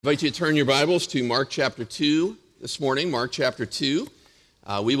I invite you to turn your Bibles to Mark chapter 2 this morning, Mark chapter 2.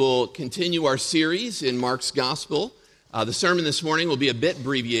 We will continue our series in Mark's Gospel. The sermon this morning will be a bit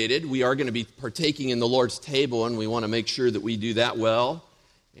abbreviated. We are going to be partaking in the Lord's table, and we want to make sure that we do that well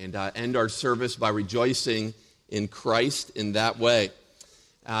and end our service by rejoicing in Christ in that way.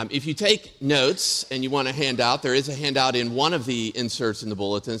 If you take notes and you want a handout, there is a handout in one of the inserts in the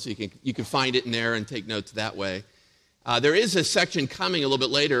bulletin, so you can find it in there and take notes that way. There is a section coming a little bit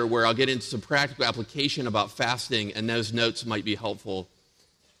later where I'll get into some practical application about fasting, and those notes might be helpful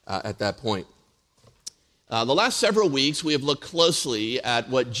at that point. The last several weeks, we have looked closely at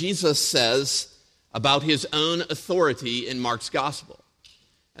what Jesus says about his own authority in Mark's Gospel.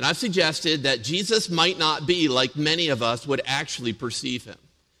 And I've suggested that Jesus might not be like many of us would actually perceive him.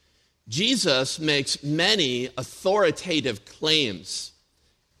 Jesus makes many authoritative claims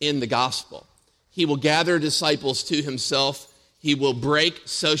in the Gospel. He will gather disciples to himself. He will break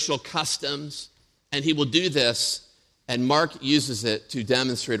social customs, and he will do this, and Mark uses it to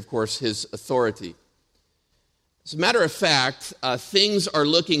demonstrate, of course, his authority. As a matter of fact, things are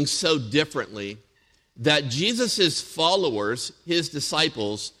looking so differently that Jesus' followers, his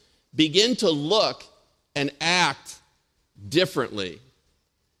disciples, begin to look and act differently.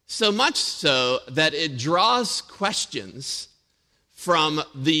 So much so that it draws questions from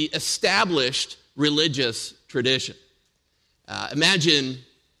the established religious tradition. Imagine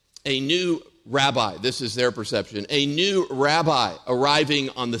a new rabbi, this is their perception, a new rabbi arriving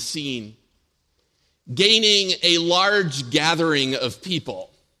on the scene, gaining a large gathering of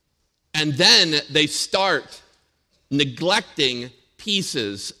people, and then they start neglecting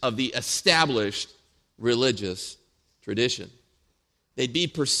pieces of the established religious tradition. They'd be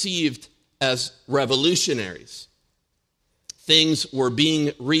perceived as revolutionaries. Things were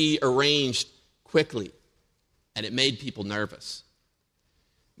being rearranged quickly, and it made people nervous.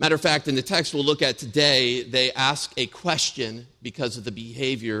 Matter of fact, in the text we'll look at today, they ask a question because of the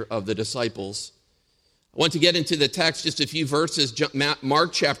behavior of the disciples. I want to get into the text just a few verses,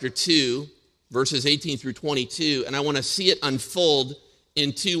 Mark chapter 2, verses 18 through 22, and I want to see it unfold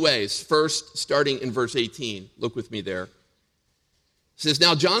in two ways. First, starting in verse 18. Look with me there. It says,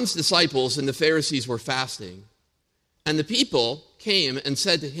 "Now John's disciples and the Pharisees were fasting, and the people came and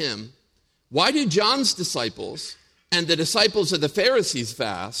said to him, 'Why do John's disciples and the disciples of the Pharisees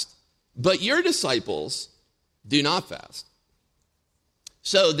fast, but your disciples do not fast?'"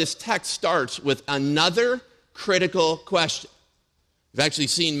 So this text starts with another critical question. We've actually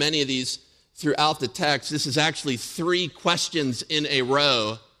seen many of these throughout the text. This is actually three questions in a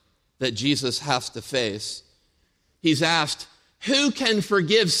row that Jesus has to face. He's asked, who can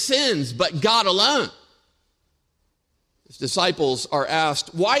forgive sins but God alone? His disciples are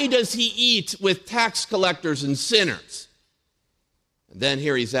asked, why does he eat with tax collectors and sinners? And then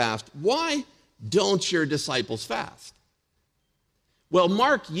here he's asked, why don't your disciples fast? Well,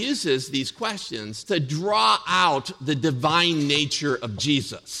 Mark uses these questions to draw out the divine nature of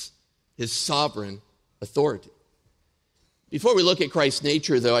Jesus, his sovereign authority. Before we look at Christ's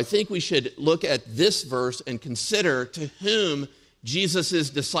nature, though, I think we should look at this verse and consider to whom Jesus'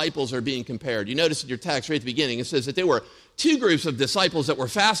 disciples are being compared. You notice in your text right at the beginning, it says that there were two groups of disciples that were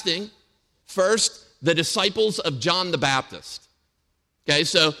fasting. First, the disciples of John the Baptist. Okay,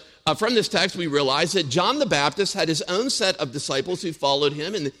 so from this text, we realize that John the Baptist had his own set of disciples who followed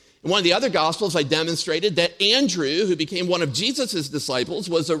him. And in one of the other Gospels, I demonstrated that Andrew, who became one of Jesus' disciples,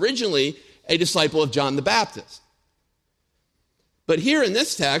 was originally a disciple of John the Baptist. But here in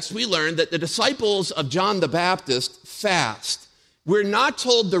this text, we learn that the disciples of John the Baptist fast. We're not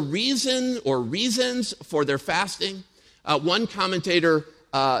told the reason or reasons for their fasting. One commentator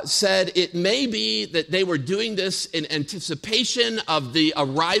said it may be that they were doing this in anticipation of the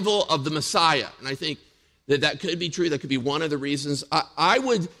arrival of the Messiah. And I think that could be true. That could be one of the reasons. I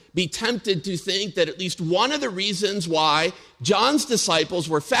would be tempted to think that at least one of the reasons why John's disciples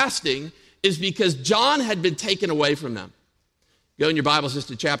were fasting is because John had been taken away from them. Go in your Bibles just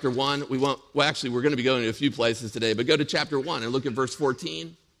to chapter 1. We're going to be going to a few places today, but go to chapter 1 and look at verse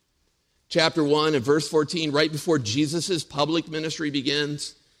 14. Chapter 1 and verse 14, right before Jesus' public ministry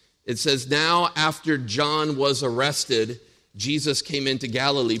begins, it says, "Now after John was arrested, Jesus came into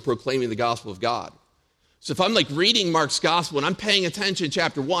Galilee proclaiming the gospel of God." So if I'm reading Mark's gospel and I'm paying attention to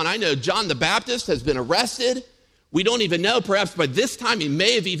chapter 1, I know John the Baptist has been arrested. We don't even know, perhaps by this time he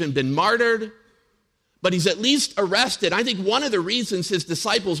may have even been martyred. But he's at least arrested. I think one of the reasons his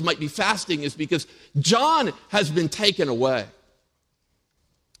disciples might be fasting is because John has been taken away.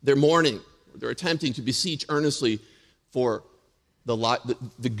 They're mourning. They're attempting to beseech earnestly for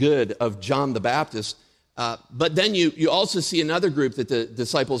the good of John the Baptist. But then you also see another group that the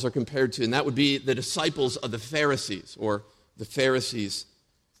disciples are compared to, and that would be the disciples of the Pharisees, or the Pharisees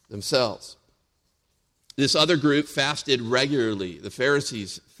themselves. This other group fasted regularly. The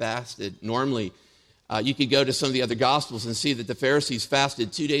Pharisees fasted normally. You could go to some of the other Gospels and see that the Pharisees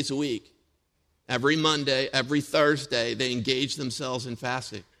fasted 2 days a week. Every Monday, every Thursday, they engaged themselves in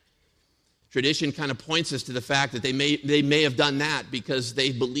fasting. Tradition kind of points us to the fact that they may have done that because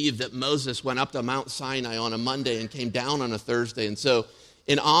they believed that Moses went up to Mount Sinai on a Monday and came down on a Thursday. And so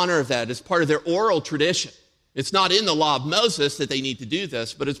in honor of that, as part of their oral tradition, it's not in the law of Moses that they need to do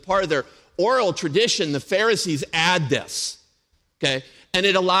this, but as part of their oral tradition, the Pharisees add this, okay? And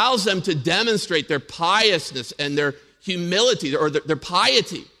it allows them to demonstrate their piousness and their humility, or their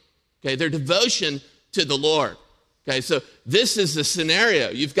piety, okay, their devotion to the Lord. Okay, so this is the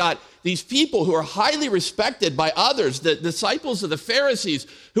scenario. You've got these people who are highly respected by others, the disciples of the Pharisees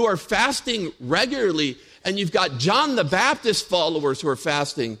who are fasting regularly, and you've got John the Baptist followers who are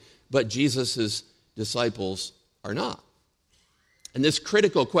fasting, but Jesus' disciples are not. And this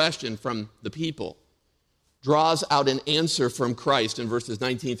critical question from the people draws out an answer from Christ in verses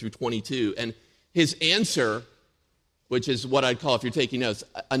 19 through 22. And his answer, which is what I'd call, if you're taking notes,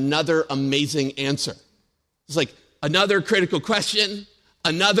 another amazing answer. It's like another critical question,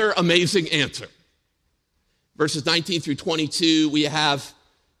 another amazing answer. Verses 19 through 22, we have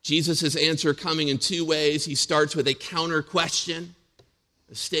Jesus' answer coming in two ways. He starts with a counter question,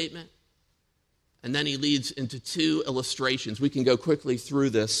 a statement, and then he leads into two illustrations. We can go quickly through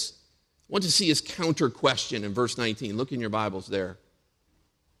this. I want to see his counter question in verse 19. Look in your Bibles there.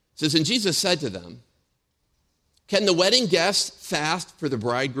 It says, "And Jesus said to them, 'Can the wedding guests fast for the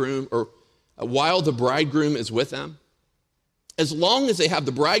bridegroom, or while the bridegroom is with them? As long as they have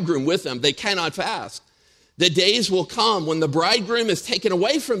the bridegroom with them, they cannot fast. The days will come when the bridegroom is taken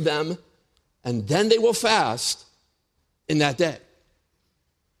away from them, and then they will fast in that day.'"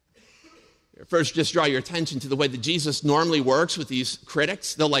 First, just draw your attention to the way that Jesus normally works with these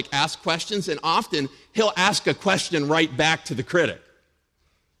critics. They'll ask questions, and often he'll ask a question right back to the critic.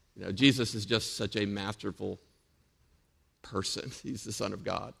 You know, Jesus is just such a masterful person. He's the Son of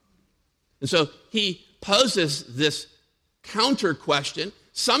God. And so he poses this counter question.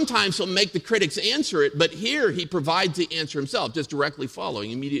 Sometimes he'll make the critics answer it, but here he provides the answer himself, just directly following,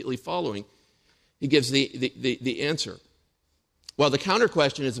 immediately following. He gives the answer. Well, the counter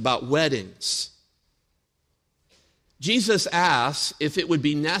question is about weddings. Jesus asks if it would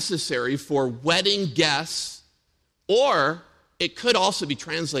be necessary for wedding guests, or it could also be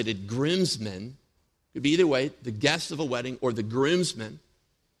translated groomsmen. It could be either way, the guests of a wedding or the groomsmen.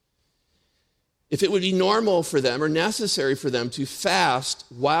 If it would be normal for them or necessary for them to fast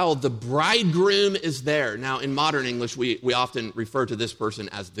while the bridegroom is there. Now, in modern English, we often refer to this person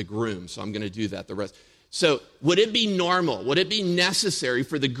as the groom, so I'm going to do that the rest. So would it be normal, would it be necessary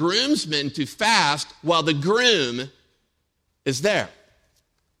for the groomsmen to fast while the groom is there?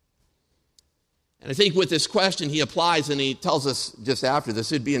 And I think with this question he applies, and he tells us just after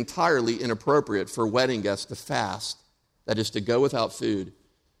this, it'd be entirely inappropriate for wedding guests to fast, that is to go without food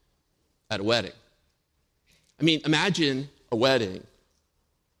at a wedding. I mean, imagine a wedding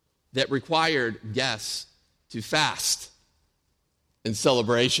that required guests to fast in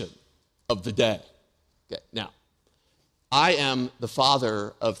celebration of the day. Okay, now, I am the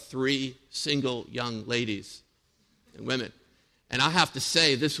father of 3 single young ladies and women. And I have to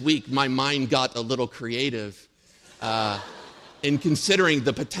say, this week, my mind got a little creative in considering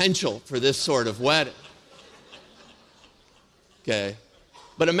the potential for this sort of wedding. Okay.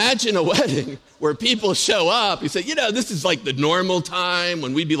 But imagine a wedding where people show up. You say, this is like the normal time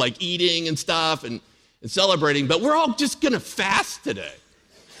when we'd be eating and stuff and celebrating, but we're all just going to fast today.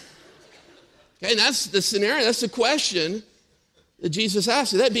 Okay, and that's the scenario, that's the question that Jesus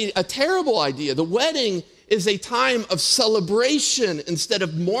asked. That'd be a terrible idea. The wedding is a time of celebration instead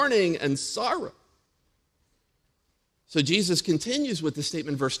of mourning and sorrow. So Jesus continues with the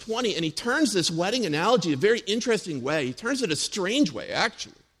statement in verse 20, and he turns this wedding analogy a very interesting way. He turns it a strange way,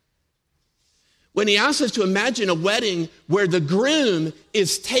 actually. When he asks us to imagine a wedding where the groom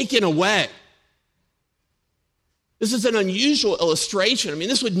is taken away. This is an unusual illustration. I mean,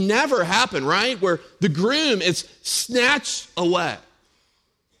 this would never happen, right? Where the groom is snatched away.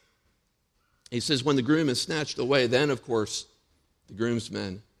 He says when the groom is snatched away, then, of course, the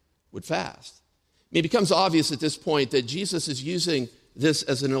groomsmen would fast. I mean, it becomes obvious at this point that Jesus is using this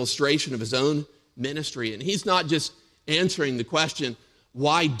as an illustration of his own ministry. And he's not just answering the question,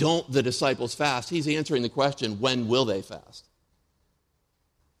 why don't the disciples fast? He's answering the question, when will they fast?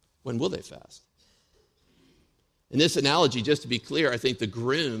 When will they fast? In this analogy, just to be clear, I think the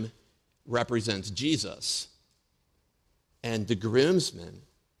groom represents Jesus, and the groomsmen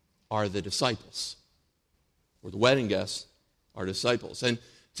are the disciples, or the wedding guests are disciples. And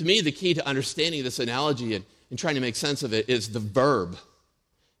to me, the key to understanding this analogy and trying to make sense of it is the verb.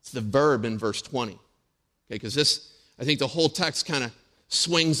 It's the verb in verse 20. Okay, because this, I think the whole text kind of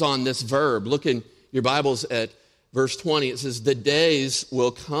swings on this verb. Look in your Bibles at verse 20. It says, the days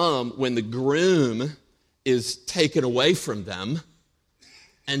will come when the groom is taken away from them,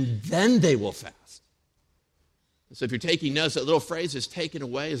 and then they will fast. So if you're taking notes, that little phrase is taken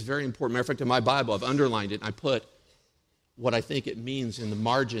away is very important. Matter of fact, in my Bible, I've underlined it, and I put what I think it means in the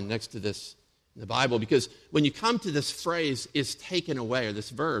margin next to this in the Bible, because when you come to this phrase, is taken away, or this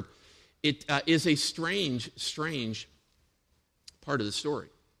verb, it is a strange part of the story.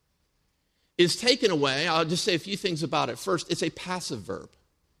 Is taken away, I'll just say a few things about it. First, it's a passive verb.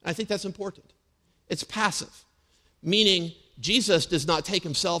 I think that's important. It's passive, meaning Jesus does not take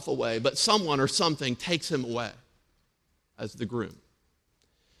himself away, but someone or something takes him away as the groom.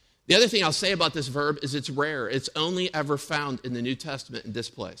 The other thing I'll say about this verb is it's rare. It's only ever found in the New Testament in this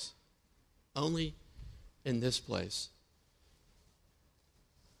place. Only in this place.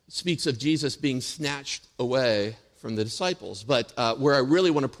 It speaks of Jesus being snatched away from the disciples. But where I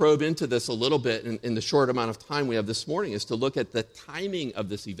really want to probe into this a little bit in the short amount of time we have this morning is to look at the timing of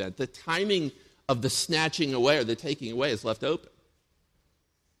this event. The timing of the snatching away or the taking away is left open.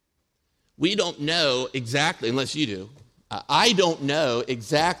 We don't know exactly, unless you do, I don't know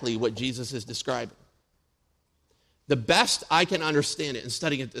exactly what Jesus is describing. The best I can understand it in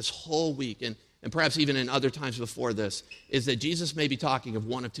studying it this whole week, and perhaps even in other times before this, is that Jesus may be talking of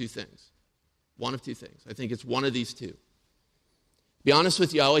one of two things. One of two things. I think it's one of these two. To be honest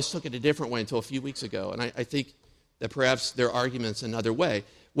with you, I always took it a different way until a few weeks ago, and I think that perhaps there are arguments another way.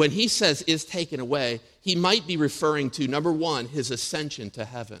 When he says is taken away, he might be referring to, number one, his ascension to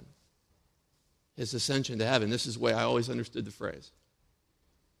heaven. His ascension to heaven. This is the way I always understood the phrase.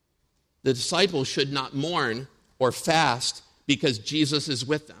 The disciples should not mourn or fast because Jesus is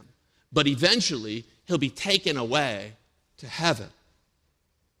with them. But eventually, he'll be taken away to heaven.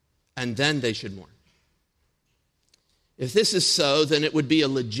 And then they should mourn. If this is so, then it would be a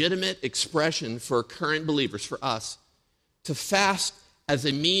legitimate expression for current believers, for us, to fast as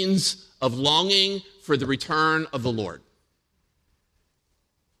a means of longing for the return of the Lord.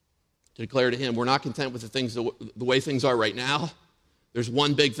 To declare to him, we're not content with the way things are right now. There's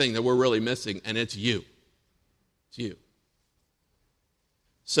one big thing that we're really missing, and it's you. It's you.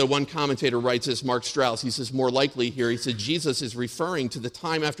 So one commentator writes this, Mark Strauss, he says, more likely here, he said, Jesus is referring to the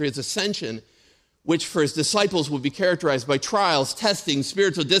time after his ascension, which for his disciples would be characterized by trials, testing,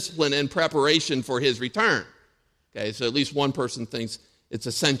 spiritual discipline, and preparation for his return. Okay, so at least one person thinks it's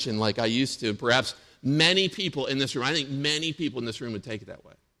ascension like I used to. Perhaps many people in this room, I think many people in this room would take it that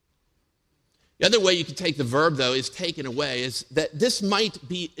way. The other way you could take the verb, though, is taken away, is that this might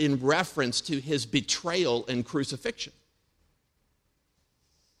be in reference to his betrayal and crucifixion.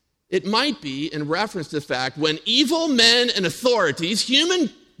 It might be in reference to the fact when evil men and authorities,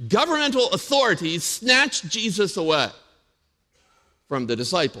 human governmental authorities, snatched Jesus away from the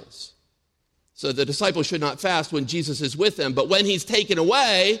disciples. So the disciples should not fast when Jesus is with them, but when he's taken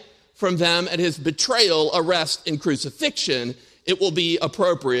away from them at his betrayal, arrest, and crucifixion, it will be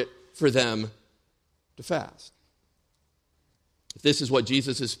appropriate for them to fast. If this is what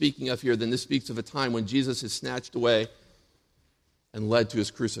Jesus is speaking of here, then this speaks of a time when Jesus is snatched away and led to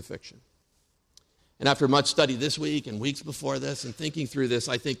his crucifixion. And after much study this week and weeks before this and thinking through this,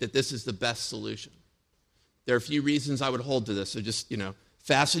 I think that this is the best solution. There are a few reasons I would hold to this, so just,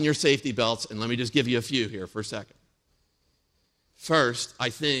 fasten your safety belts, and let me just give you a few here for a second. First, I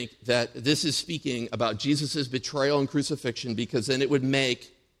think that this is speaking about Jesus' betrayal and crucifixion because then it would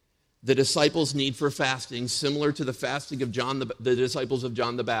make the disciples' need for fasting similar to the fasting of the disciples of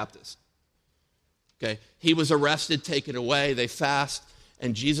John the Baptist. Okay, he was arrested, taken away, they fast,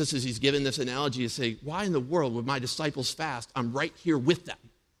 and Jesus, as he's given this analogy, is saying, why in the world would my disciples fast? I'm right here with them.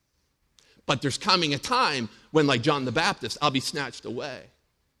 But there's coming a time when, like John the Baptist, I'll be snatched away,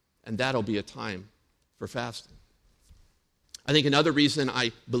 and that'll be a time for fasting. I think another reason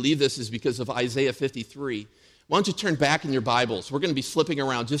I believe this is because of Isaiah 53. Why don't you turn back in your Bibles? We're going to be flipping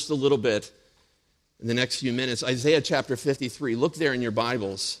around just a little bit in the next few minutes. Isaiah chapter 53. Look there in your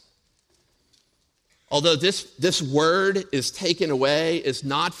Bibles. Although this word is taken away, is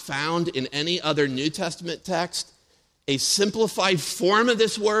not found in any other New Testament text, a simplified form of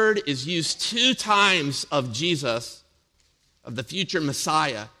this word is used 2 times of Jesus, of the future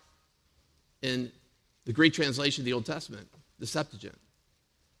Messiah, in the Greek translation of the Old Testament, the Septuagint.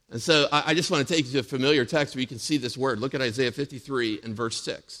 And so I just want to take you to a familiar text where you can see this word. Look at Isaiah 53 and verse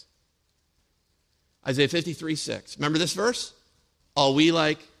 6. Isaiah 53:6. Remember this verse? All we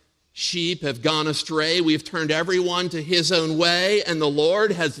like sheep have gone astray. We have turned everyone to his own way, and the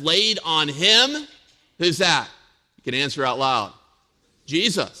Lord has laid on him. Who's that? You can answer out loud.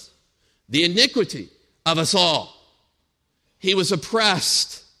 Jesus. The iniquity of us all. He was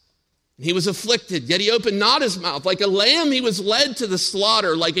oppressed. He was afflicted, yet he opened not his mouth. Like a lamb he was led to the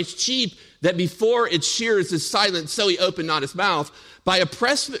slaughter, like a sheep that before its shearers is silent, so he opened not his mouth. By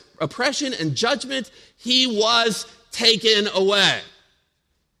oppression and judgment he was taken away.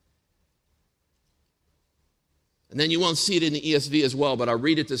 And then you won't see it in the ESV as well, but I'll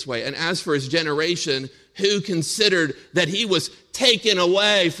read it this way. And as for his generation, who considered that he was taken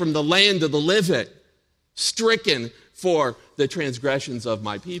away from the land of the living, stricken for the transgressions of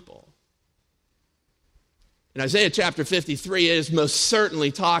my people. In Isaiah chapter 53, it is most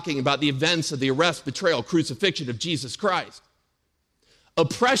certainly talking about the events of the arrest, betrayal, crucifixion of Jesus Christ.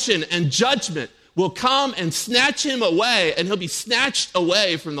 Oppression and judgment will come and snatch him away, and he'll be snatched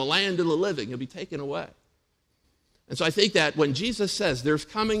away from the land of the living. He'll be taken away. And so I think that when Jesus says there's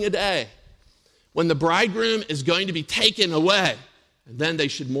coming a day when the bridegroom is going to be taken away, and then they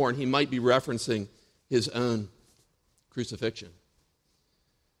should mourn, he might be referencing his own crucifixion.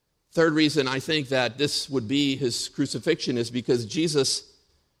 Third reason I think that this would be his crucifixion is because Jesus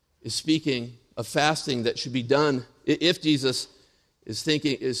is speaking of fasting that should be done. If Jesus is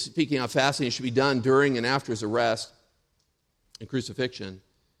speaking of fasting, it should be done during and after his arrest and crucifixion.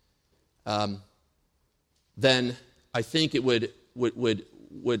 Then I think it would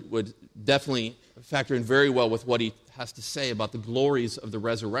definitely factor in very well with what he has to say about the glories of the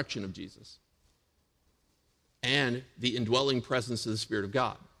resurrection of Jesus and the indwelling presence of the Spirit of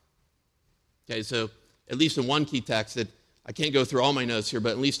God. Okay, so at least in one key text, that I can't go through all my notes here, but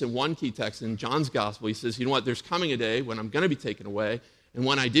at least in one key text in John's gospel, he says, you know what, there's coming a day when I'm going to be taken away, and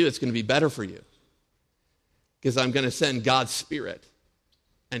when I do, it's going to be better for you. Because I'm going to send God's Spirit,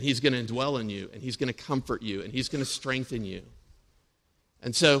 and he's going to indwell in you, and he's going to comfort you, and he's going to strengthen you.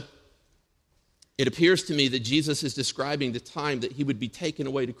 And so it appears to me that Jesus is describing the time that he would be taken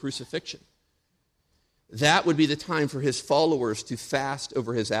away to crucifixion. That would be the time for his followers to fast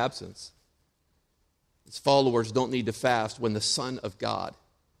over his absence. His followers don't need to fast when the Son of God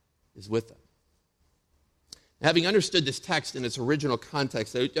is with them. Having understood this text in its original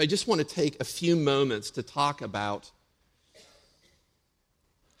context, I just want to take a few moments to talk about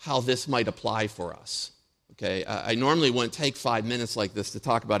how this might apply for us. Okay, I normally wouldn't take 5 minutes like this to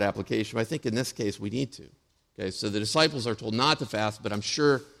talk about application, but I think in this case we need to. Okay, so the disciples are told not to fast, but I'm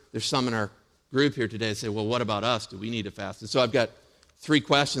sure there's some in our group here today that say, well, what about us? Do we need to fast? And so I've got 3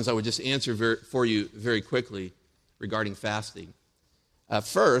 questions I would just answer for you very quickly regarding fasting.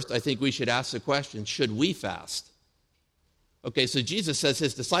 First, I think we should ask the question, should we fast? Okay, so Jesus says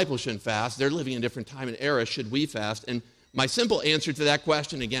his disciples shouldn't fast. They're living in a different time and era. Should we fast? And my simple answer to that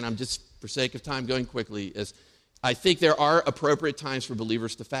question, again, I'm just, for sake of time, going quickly, is I think there are appropriate times for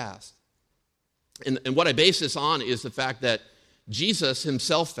believers to fast. And what I base this on is the fact that Jesus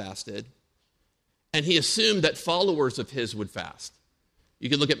himself fasted, and he assumed that followers of his would fast. You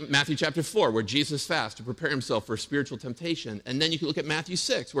can look at Matthew chapter 4, where Jesus fasts to prepare himself for spiritual temptation. And then you can look at Matthew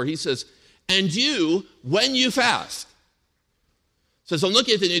 6, where he says, and you, when you fast. So as I'm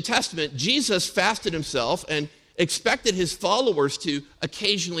looking at the New Testament, Jesus fasted himself and expected his followers to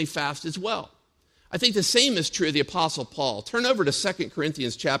occasionally fast as well. I think the same is true of the Apostle Paul. Turn over to 2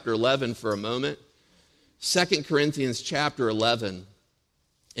 Corinthians chapter 11 for a moment. 2 Corinthians chapter 11.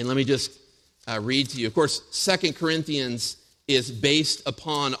 And let me just read to you. Of course, 2 Corinthians is based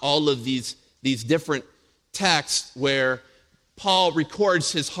upon all of these different texts where Paul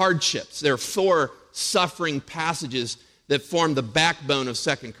records his hardships. There are 4 suffering passages that form the backbone of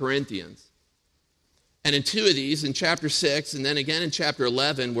 2 Corinthians. And in 2 of these, in chapter 6 and then again in chapter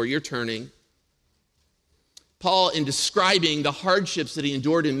 11, where you're turning, Paul, in describing the hardships that he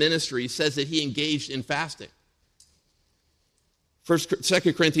endured in ministry, says that he engaged in fasting.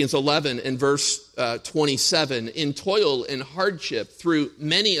 2 Corinthians 11 and verse 27, in toil and hardship through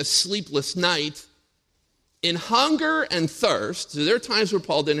many a sleepless night, in hunger and thirst. So there are times where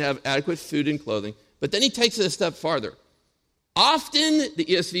Paul didn't have adequate food and clothing, but then he takes it a step farther. Often, the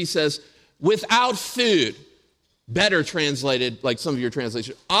ESV says, without food. Better translated, like some of your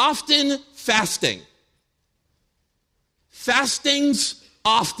translations. Often fasting. Fastings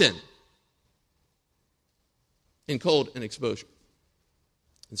often. In cold and exposure.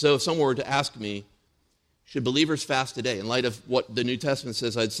 And so if someone were to ask me, should believers fast today? In light of what the New Testament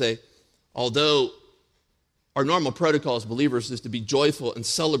says, I'd say, although our normal protocol as believers is to be joyful and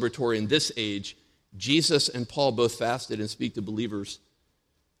celebratory in this age, Jesus and Paul both fasted and speak to believers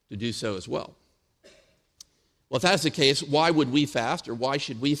to do so as well. Well, if that's the case, why would we fast, or why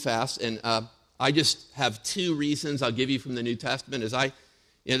should we fast? And I just have two reasons I'll give you from the New Testament.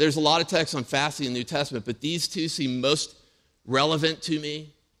 There's a lot of texts on fasting in the New Testament, but these two seem most relevant to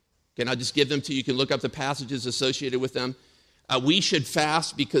me. And I'll just give them to you. You can look up the passages associated with them. We should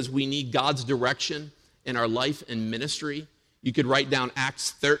fast because we need God's direction in our life and ministry. You could write down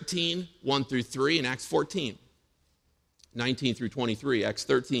Acts 13, 1 through 3, and Acts 14, 19 through 23, Acts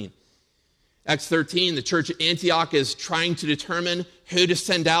 13. Acts 13, the church at Antioch is trying to determine who to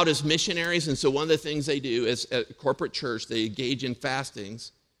send out as missionaries. And so one of the things they do is at a corporate church, they engage in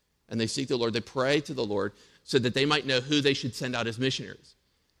fastings and they seek the Lord. They pray to the Lord so that they might know who they should send out as missionaries.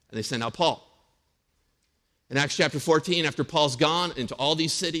 And they send out Paul. In Acts chapter 14, after Paul's gone into all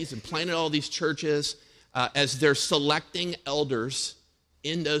these cities and planted all these churches, as they're selecting elders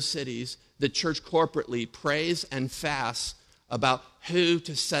in those cities, the church corporately prays and fasts about who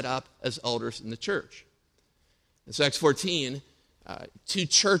to set up as elders in the church. And so Acts 14, two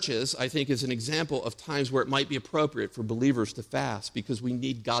churches, I think, is an example of times where it might be appropriate for believers to fast because we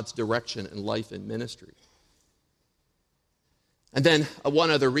need God's direction in life and ministry. And then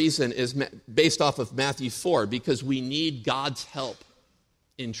one other reason is based off of Matthew 4, because we need God's help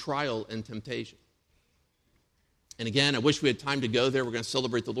in trial and temptation. And again, I wish we had time to go there. We're going to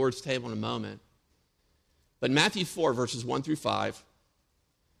celebrate the Lord's table in a moment. But Matthew 4, verses 1 through 5,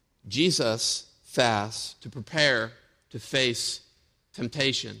 Jesus fasts to prepare to face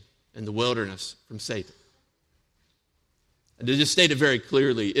temptation in the wilderness from Satan. And to just state it very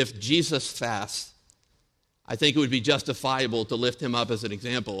clearly, if Jesus fasts, I think it would be justifiable to lift him up as an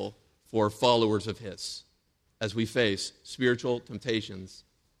example for followers of his as we face spiritual temptations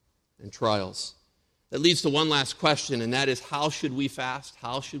and trials. That leads to one last question, and that is, how should we fast?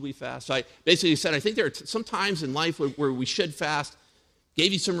 How should we fast? So I basically said, I think there are some times in life where we should fast.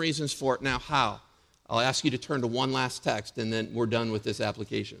 Gave you some reasons for it. Now, how? I'll ask you to turn to one last text, and then we're done with this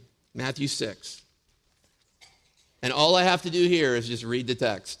application. Matthew 6. And all I have to do here is just read the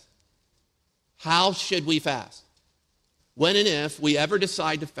text. How should we fast? When and if we ever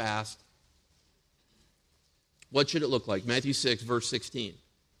decide to fast, what should it look like? Matthew 6, verse 16.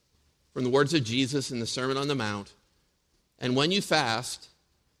 From the words of Jesus in the Sermon on the Mount, and when you fast,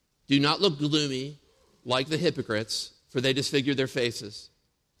 do not look gloomy like the hypocrites, for they disfigure their faces,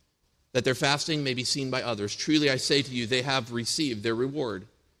 that their fasting may be seen by others. Truly I say to you, they have received their reward.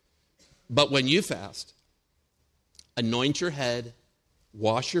 But when you fast, anoint your head,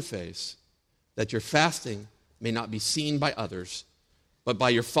 wash your face, that your fasting may not be seen by others, but by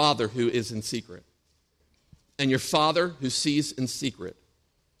your Father who is in secret. And your Father who sees in secret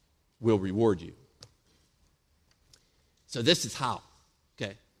will reward you. So this is how.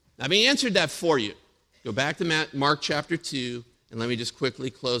 Okay. Now, having answered that for you, go back to Mark chapter 2, and let me just quickly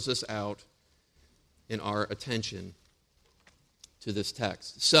close this out in our attention to this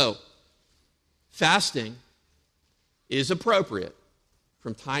text. So, fasting is appropriate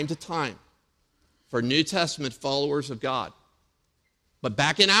from time to time for New Testament followers of God. But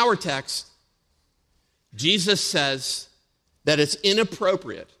back in our text, Jesus says that it's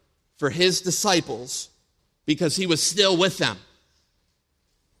inappropriate for his disciples because he was still with them.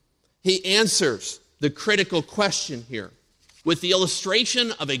 He answers the critical question here with the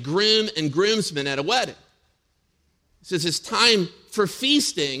illustration of a groom and groomsman at a wedding. He says it's time for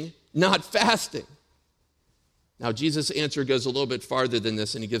feasting, not fasting. Now, Jesus' answer goes a little bit farther than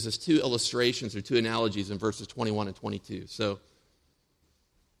this, and he gives us two illustrations or two analogies in verses 21 and 22. So,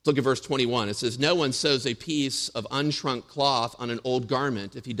 look at verse 21. It says, no one sews a piece of unshrunk cloth on an old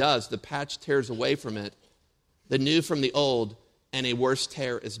garment. If he does, the patch tears away from it, the new from the old, and a worse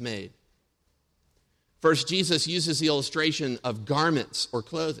tear is made. First, Jesus uses the illustration of garments or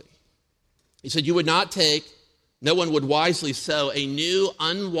clothing. He said, no one would wisely sew a new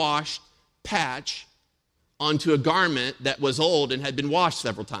unwashed patch onto a garment that was old and had been washed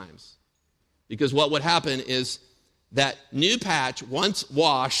several times. Because what would happen is that new patch, once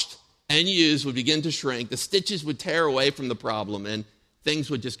washed and used, would begin to shrink. The stitches would tear away from the problem, and things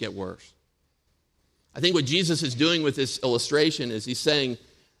would just get worse. I think what Jesus is doing with this illustration is he's saying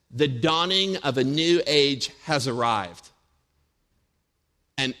the dawning of a new age has arrived,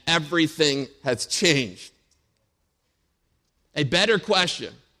 and everything has changed. A better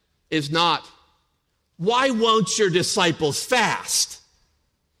question is not, why won't your disciples fast?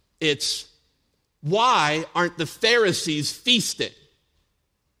 It's, why aren't the Pharisees feasting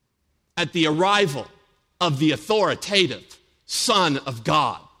at the arrival of the authoritative Son of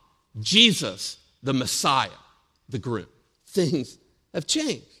God, Jesus, the Messiah, the groom? Things have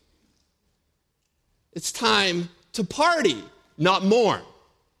changed. It's time to party, not mourn.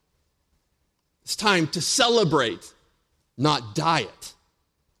 It's time to celebrate, not diet.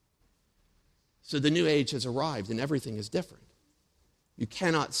 So the new age has arrived and everything is different. You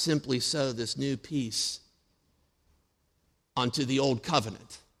cannot simply sew this new piece onto the old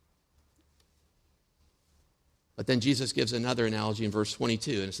covenant. But then Jesus gives another analogy in verse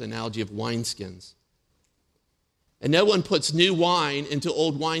 22, and it's the analogy of wineskins. And no one puts new wine into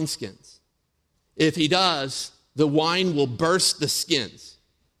old wineskins. If he does, the wine will burst the skins,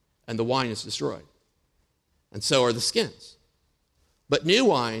 and the wine is destroyed. And so are the skins. But new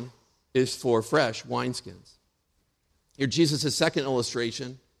wine is for fresh wineskins. Here, Jesus' second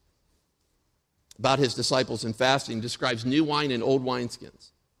illustration about his disciples and fasting describes new wine and old wineskins.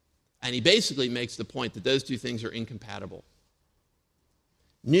 And he basically makes the point that those two things are incompatible.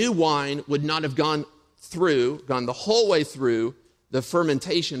 New wine would not have gone the whole way through the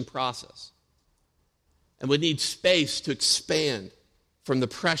fermentation process and would need space to expand from the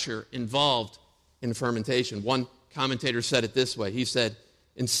pressure involved in fermentation. One commentator said it this way. He said,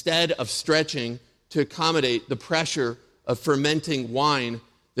 instead of stretching to accommodate the pressure of fermenting wine,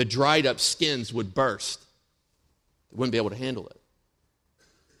 the dried up skins would burst. They wouldn't be able to handle it.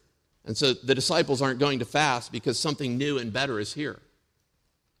 And so the disciples aren't going to fast because something new and better is here.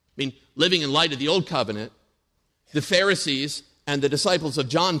 I mean, living in light of the old covenant, the Pharisees and the disciples of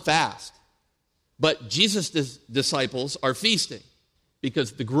John fast. But Jesus' disciples are feasting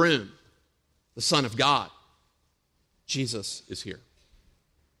because the groom, the Son of God, Jesus, is here.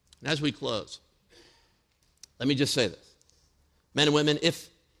 And as we close, let me just say this. Men and women, if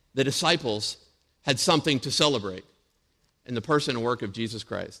the disciples had something to celebrate in the person and work of Jesus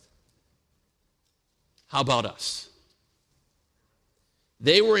Christ, how about us?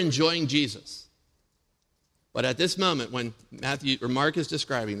 They were enjoying Jesus. But at this moment, when Mark is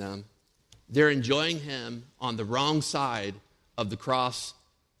describing them, they're enjoying him on the wrong side of the cross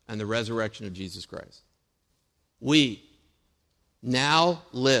and the resurrection of Jesus Christ. We now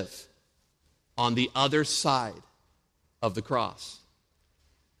live on the other side of the cross.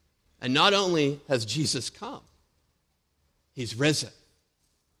 And not only has Jesus come, he's risen.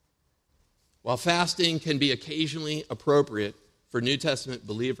 While fasting can be occasionally appropriate for New Testament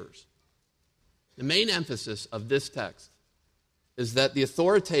believers, the main emphasis of this text is that the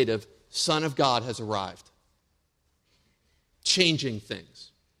authoritative Son of God has arrived, changing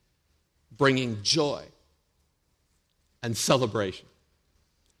things, bringing joy and celebration.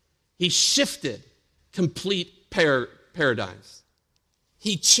 He shifted complete paradigms.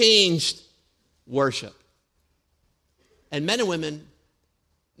 He changed worship. And men and women,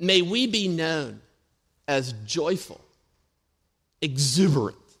 may we be known as joyful,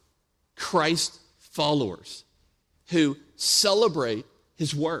 exuberant Christ followers who celebrate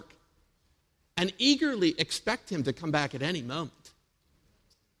his work and eagerly expect him to come back at any moment.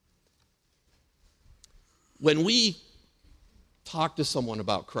 When we talk to someone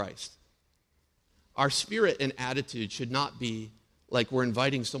about Christ, our spirit and attitude should not be like we're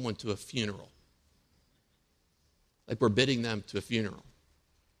inviting someone to a funeral, like we're bidding them to a funeral.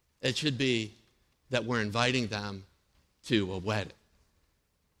 It should be that we're inviting them to a wedding,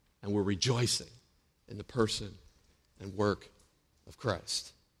 and we're rejoicing in the person and work of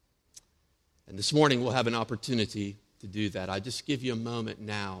Christ. And this morning we'll have an opportunity to do that. I just give you a moment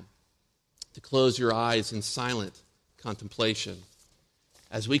now to close your eyes in silent contemplation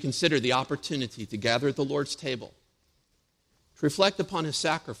as we consider the opportunity to gather at the Lord's table, to reflect upon his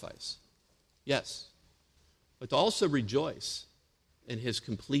sacrifice, yes, but to also rejoice in his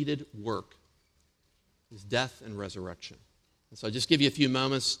completed work, his death and resurrection. And so I'll just give you a few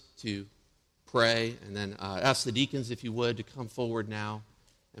moments to pray, and then ask the deacons, if you would, to come forward now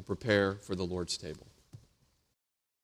and prepare for the Lord's table.